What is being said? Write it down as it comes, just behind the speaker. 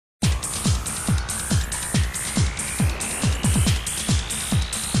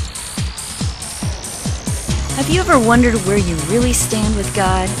Have you ever wondered where you really stand with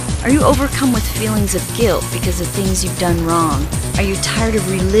God? Are you overcome with feelings of guilt because of things you've done wrong? Are you tired of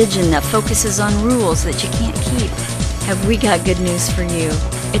religion that focuses on rules that you can't keep? Have we got good news for you?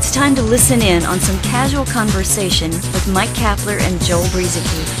 It's time to listen in on some casual conversation with Mike Kapler and Joel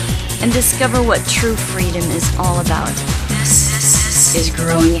Brueseke and discover what true freedom is all about. This is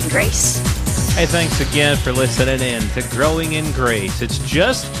Growing in Grace. Hey, thanks again for listening in to Growing in Grace. It's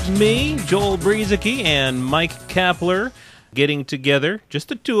just me, Joel Brueseke, and Mike Kapler getting together, just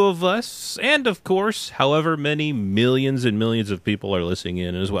the two of us, and of course, however many millions and millions of people are listening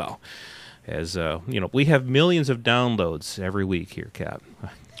in as well. As, we have millions of downloads every week here, Cap.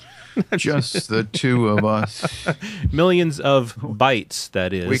 Just the two of us. Millions of bytes,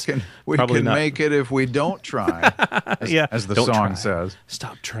 that is. We can make it if we don't try, as the song says.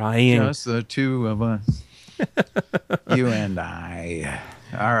 Stop trying. Just the two of us. You and I.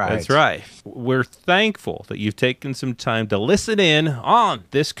 All right. That's right. We're thankful that you've taken some time to listen in on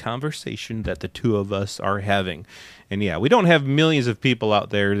this conversation that the two of us are having. And yeah, we don't have millions of people out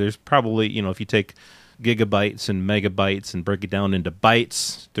there. There's probably, if you take gigabytes and megabytes and break it down into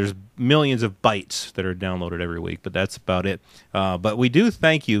bytes, there's millions of bytes that are downloaded every week, but that's about it. But we do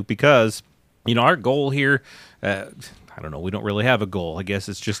thank you because, our goal here, I don't know, we don't really have a goal. I guess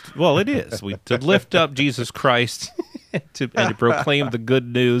it's just, it is. To lift up Jesus Christ and to proclaim the good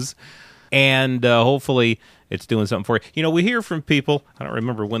news, and hopefully it's doing something for you. We hear from people, I don't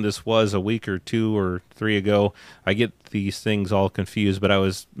remember when this was, a week or 2 or 3 ago. I get these things all confused, but I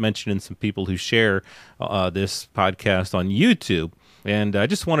was mentioning some people who share this podcast on YouTube. And I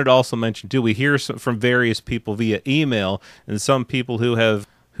just wanted to also mention, too, we hear from various people via email, and some people who have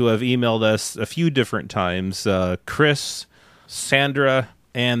emailed us a few different times. Chris, Sandra,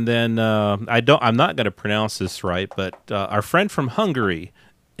 and then I'm not going to pronounce this right, but our friend from Hungary,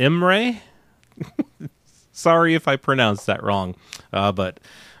 Imre. Sorry if I pronounced that wrong, but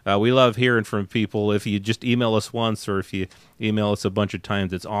we love hearing from people. If you just email us once or if you email us a bunch of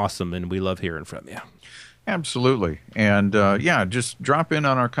times, it's awesome, and we love hearing from you. Absolutely. And, just drop in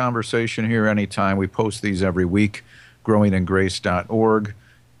on our conversation here anytime. We post these every week, growingingrace.org.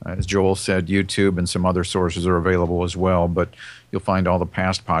 As Joel said, YouTube and some other sources are available as well, but you'll find all the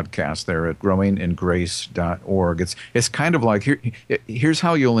past podcasts there at growingingrace.org. It's kind of like, here's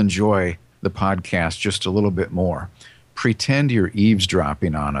how you'll enjoy the podcast just a little bit more. Pretend you're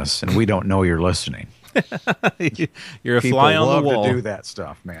eavesdropping on us, and we don't know you're listening. You're a fly on the wall. People love to do that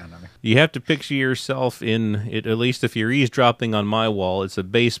stuff, man. You have to picture yourself in it. At least if you're eavesdropping on my wall, it's a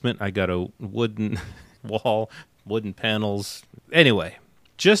basement. I got a wooden wall, wooden panels. Anyway,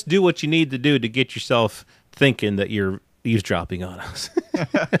 just do what you need to do to get yourself thinking that you're eavesdropping on us.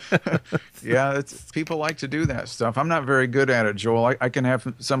 Yeah, people like to do that stuff. I'm not very good at it, Joel. I can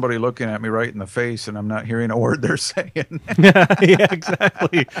have somebody looking at me right in the face, and I'm not hearing a word they're saying. Yeah,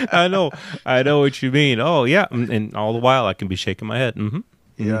 exactly. I know what you mean. Oh, yeah, and all the while I can be shaking my head. Mm-hmm.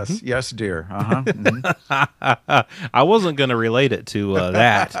 Yes, mm-hmm. Yes, dear. Mm-hmm. I wasn't going to relate it to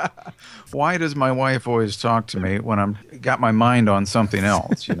that. Why does my wife always talk to me when I'm got my mind on something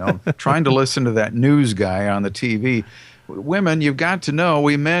else? Trying to listen to that news guy on the TV. Women, you've got to know,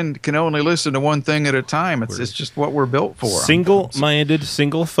 we men can only listen to one thing at a time. It's just what we're built for. Single-minded,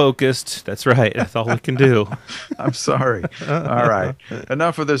 single-focused. That's right. That's all we can do. I'm sorry. All right.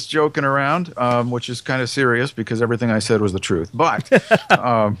 Enough of this joking around, which is kind of serious because everything I said was the truth. But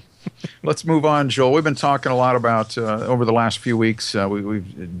let's move on, Joel. We've been talking a lot about, over the last few weeks,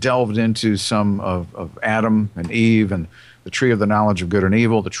 we've delved into some of Adam and Eve and the tree of the knowledge of good and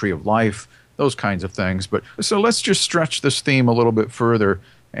evil, the tree of life, those kinds of things. But so let's just stretch this theme a little bit further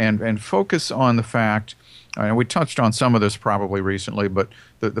and focus on the fact, and we touched on some of this probably recently, but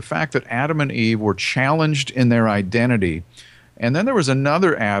the fact that Adam and Eve were challenged in their identity. And then there was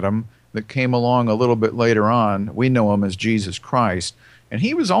another Adam that came along a little bit later on. We know him as Jesus Christ, and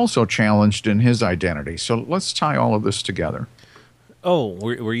he was also challenged in his identity. So let's tie all of this together. Oh,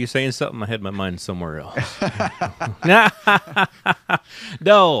 were you saying something? I had my mind somewhere else.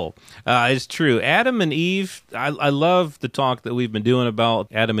 No, it's true. Adam and Eve, I love the talk that we've been doing about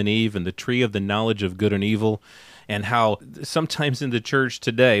Adam and Eve and the tree of the knowledge of good and evil, and how sometimes in the church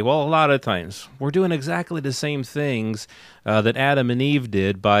today, a lot of times, we're doing exactly the same things that Adam and Eve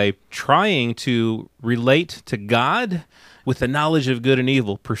did by trying to relate to God with the knowledge of good and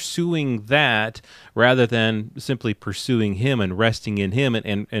evil, pursuing that rather than simply pursuing Him and resting in Him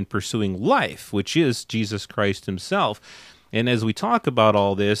and pursuing life, which is Jesus Christ Himself. And as we talk about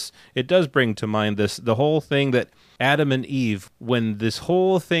all this, it does bring to mind the whole thing that Adam and Eve, when this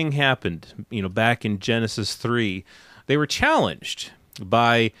whole thing happened, back in Genesis 3, they were challenged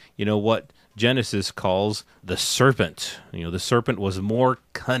by, what Genesis calls the serpent. The serpent was more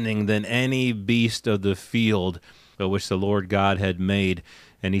cunning than any beast of the field which the Lord God had made.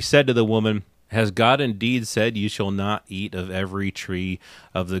 And he said to the woman, has God indeed said, you shall not eat of every tree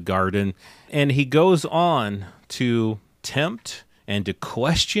of the garden? And he goes on to tempt and to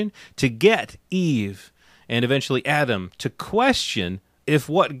question, to get Eve and eventually Adam to question if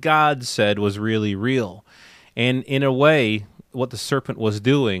what God said was really real. And in a way, what the serpent was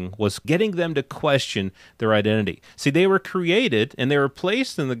doing was getting them to question their identity. See, they were created and they were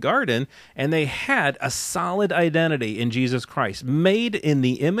placed in the garden, and they had a solid identity in Jesus Christ, made in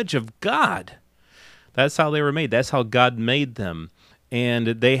the image of God. That's how they were made. That's how God made them. And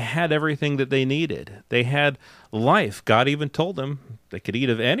they had everything that they needed. They had life. God even told them they could eat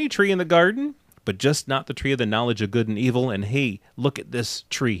of any tree in the garden, but just not the tree of the knowledge of good and evil. And hey, look at this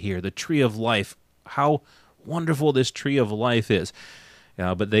tree here, the tree of life. How wonderful this tree of life is.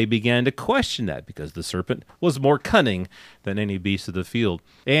 But they began to question that because the serpent was more cunning than any beast of the field.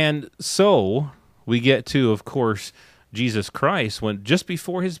 And so we get to, of course, Jesus Christ, when just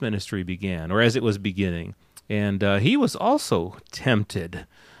before his ministry began, or as it was beginning, and he was also tempted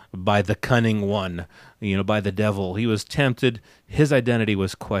by the cunning one, by the devil. He was tempted. His identity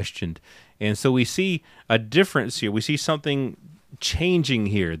was questioned. And so we see a difference here. We see something changing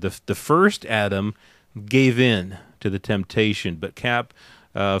here. The first Adam gave in to the temptation, but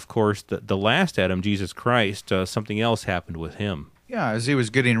of course, the last Adam, Jesus Christ, something else happened with him. Yeah, as he was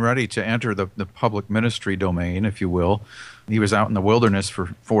getting ready to enter the public ministry domain, if you will, he was out in the wilderness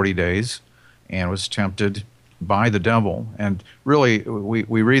for 40 days and was tempted by the devil. And really,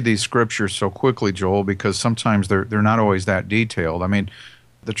 we read these scriptures so quickly, Joel, because sometimes they're not always that detailed. I mean,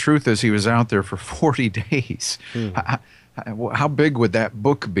 the truth is he was out there for 40 days. How big would that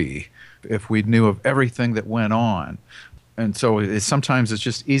book be if we knew of everything that went on? And so sometimes it's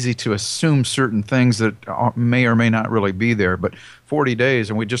just easy to assume certain things that may or may not really be there. But 40 days,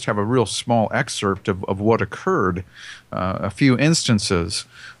 and we just have a real small excerpt of what occurred, a few instances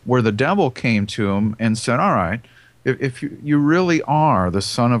where the devil came to him and said, all right, if you really are the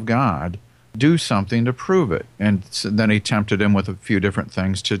Son of God, do something to prove it. And so then he tempted him with a few different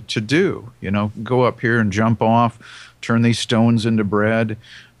things to do. Go up here and jump off, turn these stones into bread.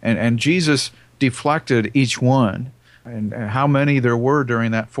 And Jesus deflected each one. And how many there were during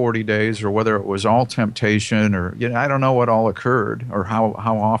that 40 days, or whether it was all temptation, or I don't know what all occurred, or how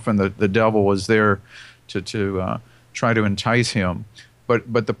often the devil was there to try to entice him.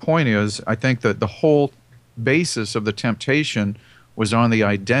 But the point is, I think that the whole basis of the temptation was on the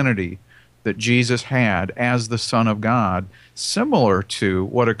identity that Jesus had as the Son of God, similar to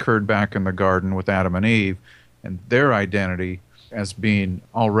what occurred back in the garden with Adam and Eve, and their identity as being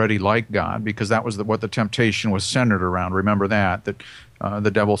already like God, because that was what the temptation was centered around. Remember that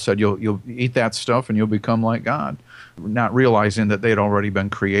the devil said, you'll eat that stuff and you'll become like God, not realizing that they had already been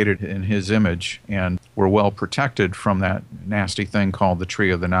created in his image and were well protected from that nasty thing called the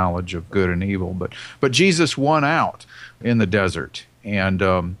tree of the knowledge of good and evil. But Jesus won out in the desert. And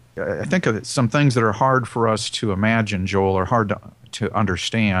I think of some things that are hard for us to imagine, Joel, or hard to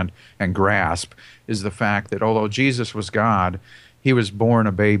understand and grasp, is the fact that although Jesus was God, he was born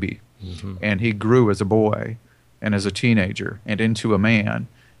a baby, and he grew as a boy and as a teenager and into a man.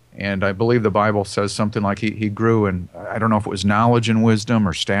 And I believe the Bible says something like he grew in, I don't know if it was knowledge and wisdom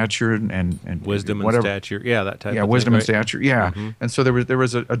or stature and wisdom and whatever. Stature. Yeah, that type of thing. Yeah, wisdom and right? stature. Yeah. And so there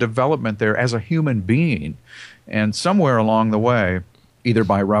was a development there as a human being. And somewhere along the way, either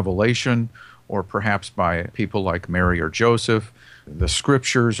by revelation or perhaps by people like Mary or Joseph, the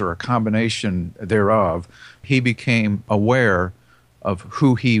scriptures, or a combination thereof, he became aware of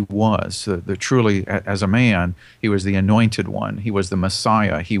who he was. The truly, as a man, he was the anointed one. He was the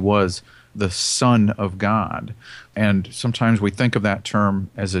Messiah. He was the Son of God. And sometimes we think of that term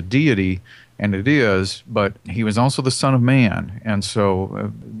as a deity, and it is, but he was also the Son of Man. And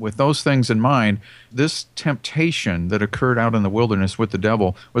so with those things in mind, this temptation that occurred out in the wilderness with the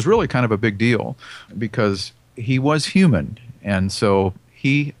devil was really kind of a big deal, because he was human. And so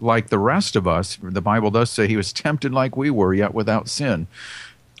he, like the rest of us, the Bible does say he was tempted like we were, yet without sin.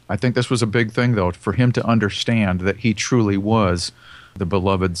 I think this was a big thing, though, for him to understand that he truly was the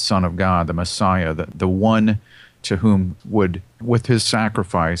beloved Son of God, the Messiah, the one to whom would, with his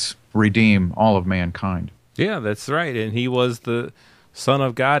sacrifice, redeem all of mankind. Yeah, that's right. And he was the Son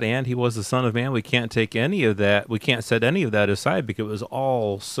of God and he was the Son of Man. We can't take any of that. We can't set any of that aside, because it was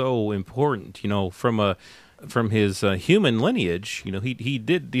all so important. From his human lineage, he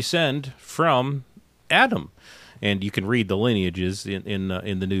did descend from Adam, and you can read the lineages in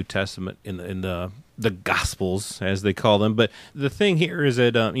the New Testament, in the the Gospels, as they call them. But the thing here is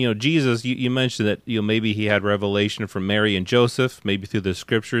that, Jesus, you mentioned that, maybe he had revelation from Mary and Joseph, maybe through the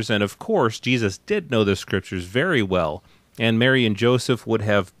Scriptures. And of course, Jesus did know the Scriptures very well. And Mary and Joseph would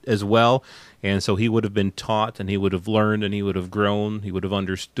have as well. And so he would have been taught, and he would have learned, and he would have grown, he would have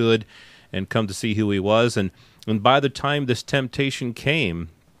understood, and come to see who he was. And by the time this temptation came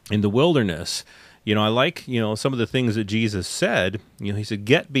in the wilderness, I like, some of the things that Jesus said. He said,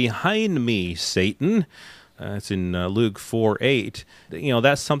 "Get behind me, Satan." That's in Luke 4:8.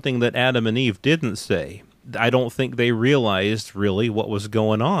 That's something that Adam and Eve didn't say. I don't think they realized really what was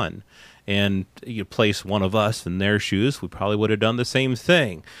going on. And you place one of us in their shoes, we probably would have done the same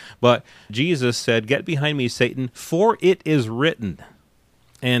thing. But Jesus said, "Get behind me, Satan, for it is written."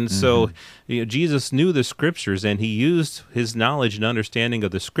 And so Jesus knew the Scriptures, and he used his knowledge and understanding of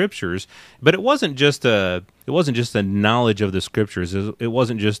the Scriptures. But it wasn't just a knowledge of the Scriptures. It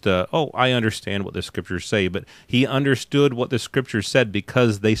wasn't just I understand what the Scriptures say. But he understood what the Scriptures said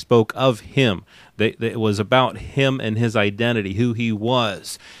because they spoke of him. It was about him and his identity, who he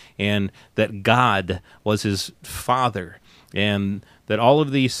was, and that God was his Father, and that all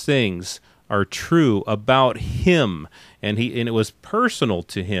of these things are true about him, and it was personal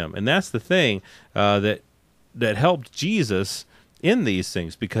to him. And that's the thing that helped Jesus in these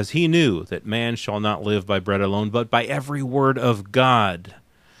things, because he knew that man shall not live by bread alone, but by every word of God.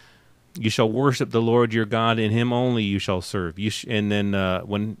 You shall worship the Lord your God, and him only you shall serve. And then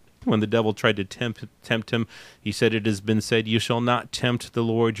when the devil tried to tempt him, he said, "It has been said, you shall not tempt the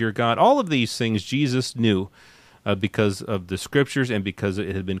Lord your God." All of these things Jesus knew, because of the Scriptures, and because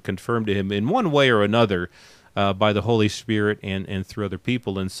it had been confirmed to him in one way or another by the Holy Spirit and through other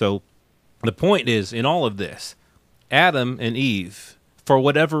people. And so the point is, in all of this, Adam and Eve, for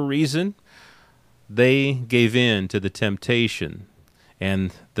whatever reason, they gave in to the temptation,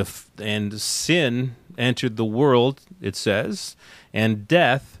 and sin entered the world, it says, and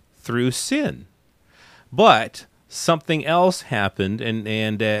death through sin. But something else happened,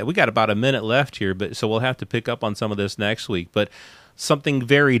 and we got about a minute left here, so we'll have to pick up on some of this next week. But something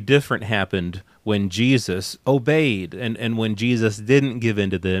very different happened when Jesus obeyed, and when Jesus didn't give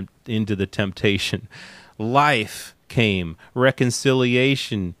into the temptation. Life came,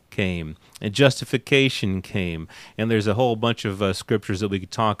 reconciliation came, and justification came. And there's a whole bunch of scriptures that we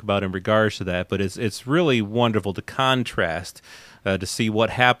could talk about in regards to that. But it's really wonderful to contrast, to see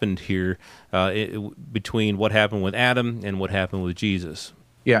what happened here between what happened with Adam and what happened with Jesus.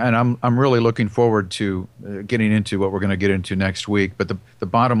 Yeah, and I'm really looking forward to getting into what we're going to get into next week. But the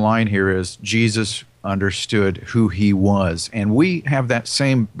bottom line here is Jesus understood who he was. And we have that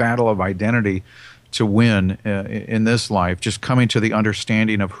same battle of identity to win in this life, just coming to the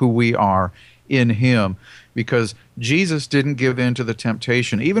understanding of who we are in him. Because Jesus didn't give in to the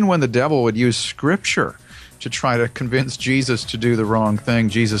temptation. Even when the devil would use Scripture to try to convince Jesus to do the wrong thing,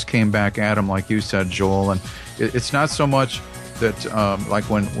 Jesus came back at him, like you said, Joel. And it's not so much that like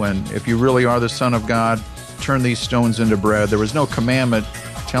when if you really are the Son of God, turn these stones into bread. There was no commandment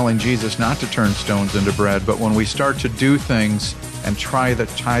telling Jesus not to turn stones into bread. But when we start to do things and tie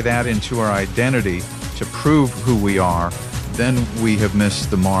that into our identity to prove who we are, then we have missed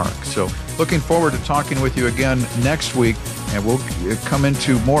the mark. So looking forward to talking with you again next week, and we'll come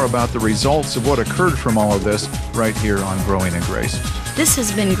into more about the results of what occurred from all of this right here on Growing in Grace. This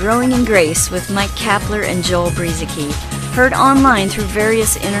has been Growing in Grace with Mike Kapler and Joel Brueseke, heard online through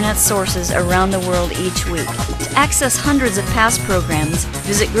various internet sources around the world each week. To access hundreds of past programs,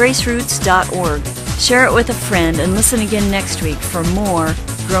 visit graceroots.org. Share it with a friend and listen again next week for more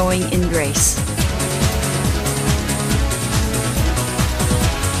Growing in Grace.